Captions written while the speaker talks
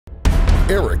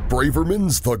Eric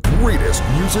Braverman's The Greatest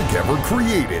Music Ever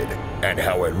Created and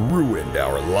How It Ruined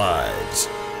Our Lives.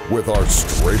 With our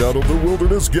straight out of the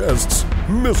wilderness guests,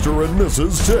 Mr. and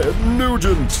Mrs. Ted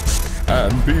Nugent.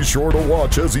 And be sure to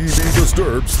watch as Evie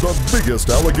disturbs the biggest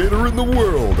alligator in the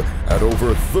world at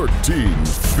over 13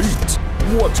 feet.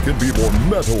 What can be more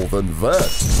metal than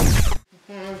that?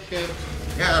 Oh shit.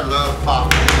 Yeah, I love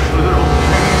pop.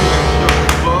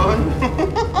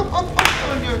 Fun.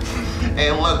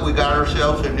 And look, we got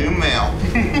ourselves a new mail.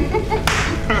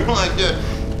 Like the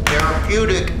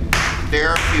therapeutic.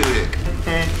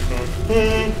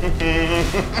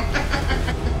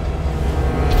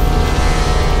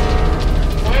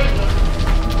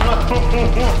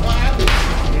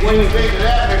 What do you think of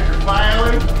that, Mr.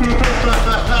 Smiley? I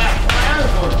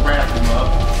just want to wrap him up.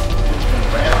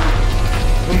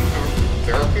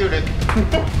 Therapeutic.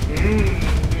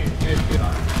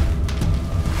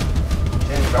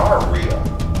 Things are real.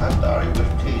 I thought he was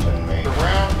teasing me.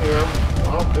 Around here, I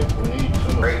don't think we need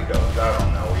some great dose. I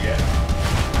don't know yet.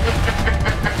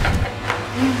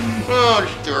 Oh,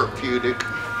 it's therapeutic.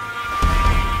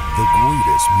 The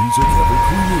greatest music ever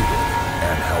created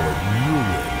and how it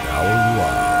ruined our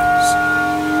lives.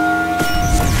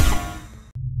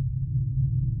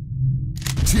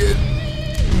 Ted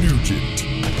Nugent.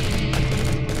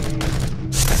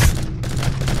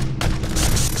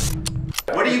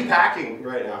 What are you packing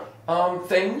right now?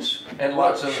 Things and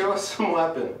lots of. Show us some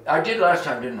weapon. I did last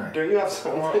time, didn't I? Do you have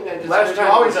something? Last time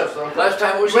you always have something. Last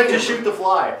time was. You went to shoot the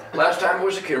fly. Last time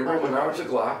was a Kimber, but now it's a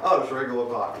Glock. Oh, it's a regular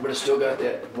Glock. But it's still got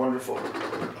that wonderful.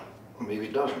 Maybe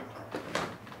it doesn't.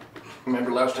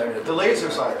 Remember last time? The laser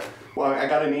sight. Well, I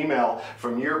got an email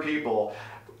from your people.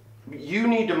 You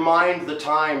need to mind the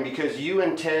time because you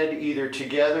and Ted either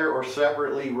together or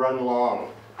separately run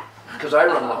long. Because I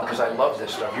run long, because I love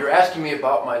this stuff. You're asking me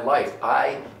about my life.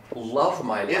 I love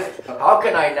my life. How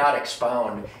can I not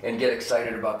expound and get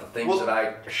excited about the things that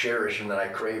I cherish and that I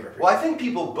crave every day? Well, I think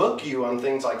people book you on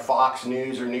things like Fox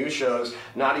News or news shows,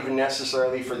 not even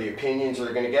necessarily for the opinions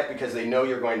they're going to get because they know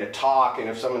you're going to talk, and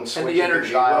if someone switches and the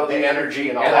energy, the energy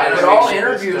and all that. But all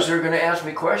interviews are going to ask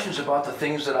me questions about the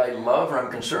things that I love or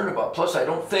I'm concerned about. Plus, I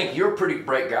don't think you're a pretty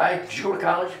bright guy. Did you go to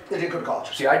college? I did go to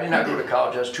college. See, I did not go to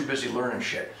college. I was too busy learning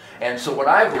shit. And so what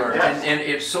I've learned, and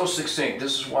it's so succinct,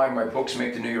 this is why my books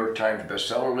make the New York Times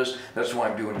bestseller list. That's why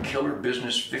I'm doing Killer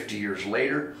Business 50 years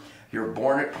later. You're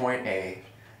born at point A.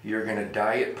 You're going to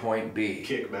die at point B.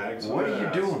 Kickbacks. What are you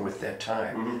doing with that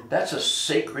time? That's a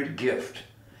sacred gift.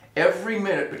 Every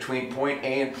minute between point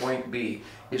A and point B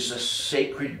is a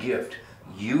sacred gift.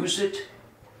 Use it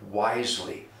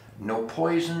wisely. No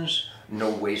poisons, no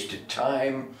wasted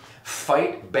time.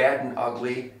 Fight bad and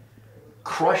ugly.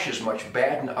 Crush as much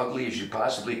bad and ugly as you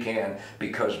possibly can,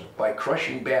 because by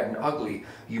crushing bad and ugly,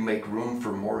 you make room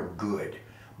for more good.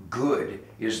 Good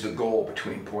is the goal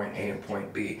between point A and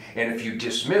point B. And if you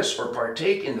dismiss or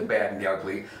partake in the bad and the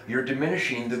ugly, you're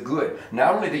diminishing the good.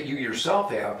 Not only that you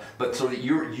yourself have, but so that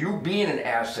you being an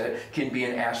asset can be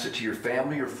an asset to your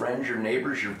family, your friends, your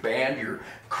neighbors, your band, your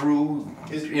crew,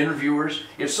 interviewers.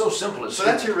 It's so simple. So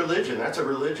that's your religion. That's a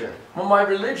religion. Well, my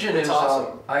religion is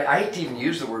awesome. I hate to even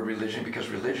use the word religion because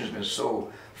religion's been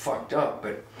so fucked up,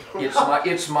 but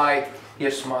it's my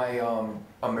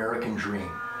American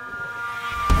dream.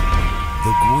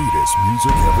 The greatest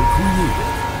music ever created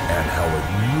and how it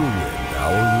ruined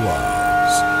our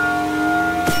lives.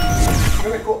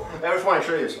 Really cool. I just want to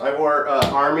show you this. I wore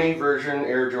Army version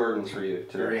Air Jordans for you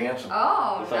today. Very handsome.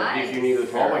 Oh, So nice. if you need a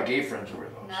pair. All my gay friends wear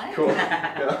those. Nice. Cool.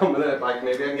 Yeah, I'm gonna, like,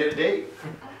 maybe I can get a date.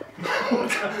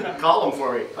 Call them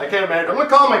for me. I can't imagine. I'm gonna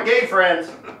call my gay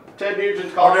friends. Ted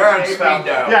Nugent's calling they're on me. speed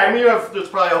dial. Yeah, and you have just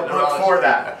probably open up for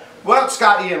that. What about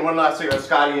Scott Ian? One last thing about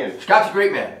Scott Ian. Scott's a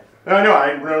great man. I know.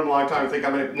 I've known him a long time. I think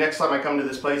next time I come to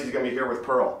this place, he's gonna be here with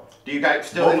Pearl. Do you guys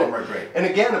still? Both of them are great. And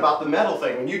again, about the metal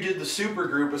thing. When you did the super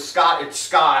group with Scott, it's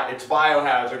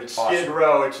Biohazard, it's Skid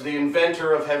Row, it's the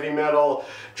inventor of heavy metal,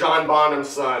 John Bonham's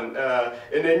son,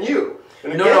 and then you.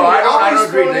 And again, I don't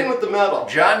agree. In with the metal.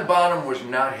 John Bonham was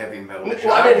not heavy metal.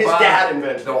 Well, I mean, his dad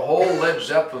invented it. The whole Led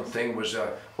Zeppelin thing was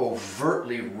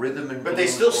overtly rhythm and blues. But they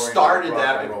still started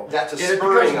that. That's a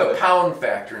spurring because of of the pound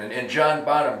factor, and John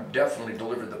Bonham definitely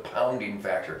delivered the pounding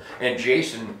factor, and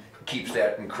Jason keeps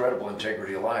that incredible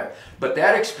integrity alive. But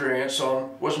that experience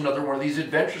was another one of these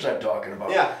adventures I'm talking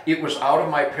about. Yeah. It was out of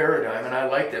my paradigm, and I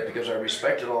liked that because I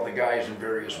respected all the guys in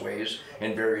various ways,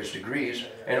 in various degrees,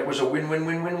 and it was a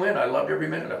win-win-win-win-win. I loved every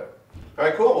minute of it. All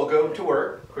right, cool. We'll go to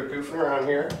work. Quit goofing around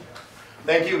here.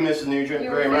 Thank you, Mrs. Nugent,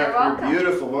 You're very much. very welcome. You're a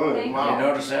beautiful woman. Thank Wow. You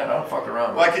notice that? I don't fuck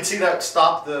around. Well, I could see that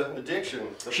stopped the addiction.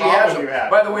 The She has. problem you had.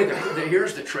 By the way,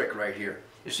 here's the trick right here.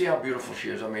 You see how beautiful she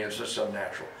is? I mean, it's just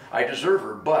unnatural. I deserve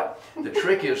her, but the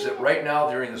trick is that right now,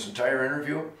 during this entire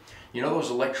interview, you know those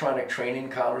electronic training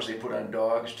collars they put on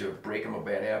dogs to break them of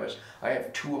bad habits? I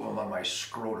have 2 of them on my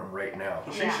scrotum right now.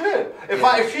 She should.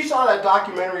 If she saw that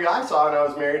documentary I saw when I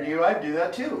was married to you, I'd do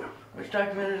that too. Which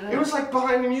documentary is that? It was like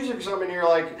Behind the Music or something. You're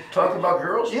like talking about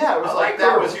girls. Yeah, it was like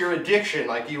that girls. was your addiction.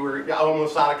 Like you were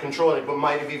almost out of control, but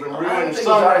might have even I ruined think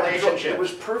some it was out of control. relationship. It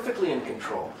was perfectly in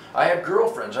control. I have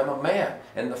girlfriends. I'm a man,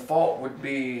 and the fault would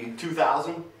be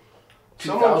 2,000.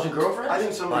 2,000 girlfriends. I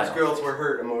think some of these girls were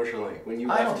hurt emotionally when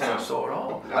you I left don't town. think so at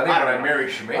all. No, I think when I know. married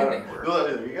Shemaine, they were. Well,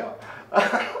 there you go.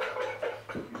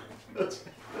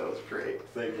 That was great.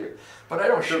 Thank you. But I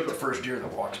don't shoot the first deer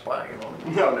that walks by, you know.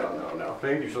 No.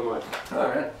 Thank you so much. All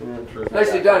right.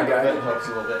 Nicely done, guys. That helps a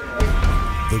little bit.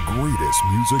 The greatest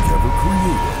music ever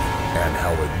created and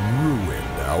how it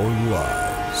ruined our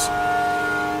lives.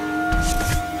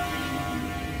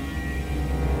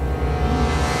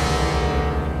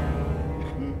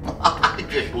 I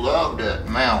just love that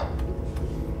mount.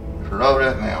 Just love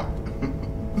that mount.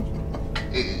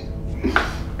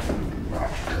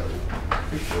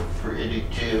 You're so pretty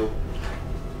too.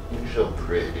 You're so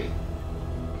pretty.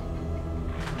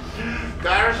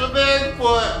 Got us a big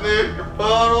foot, Mr.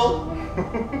 Puddle.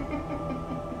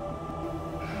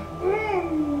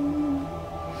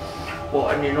 Well,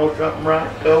 and you know something,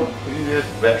 right, though? You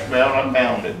just the best mount I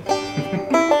mounted.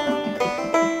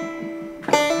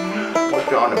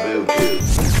 What's on the boob tube?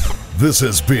 This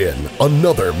has been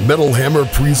another Metal Hammer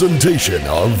presentation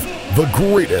of the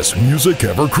greatest music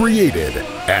ever created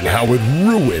and how it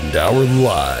ruined our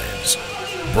lives.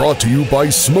 Brought to you by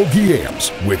Smoky Amps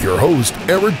with your host,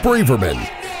 Eric Braverman,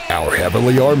 our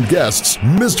heavily armed guests,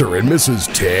 Mr. and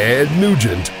Mrs. Ted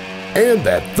Nugent, and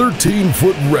that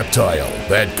 13-foot reptile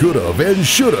that could have and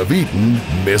should have eaten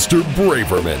Mr.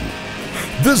 Braverman.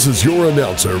 This is your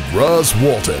announcer, Russ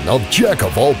Walton of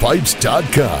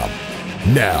jackofallpipes.com.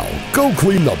 Now, go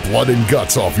clean the blood and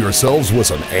guts off yourselves with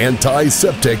some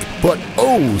antiseptic, but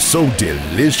oh so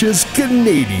delicious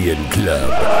Canadian Club.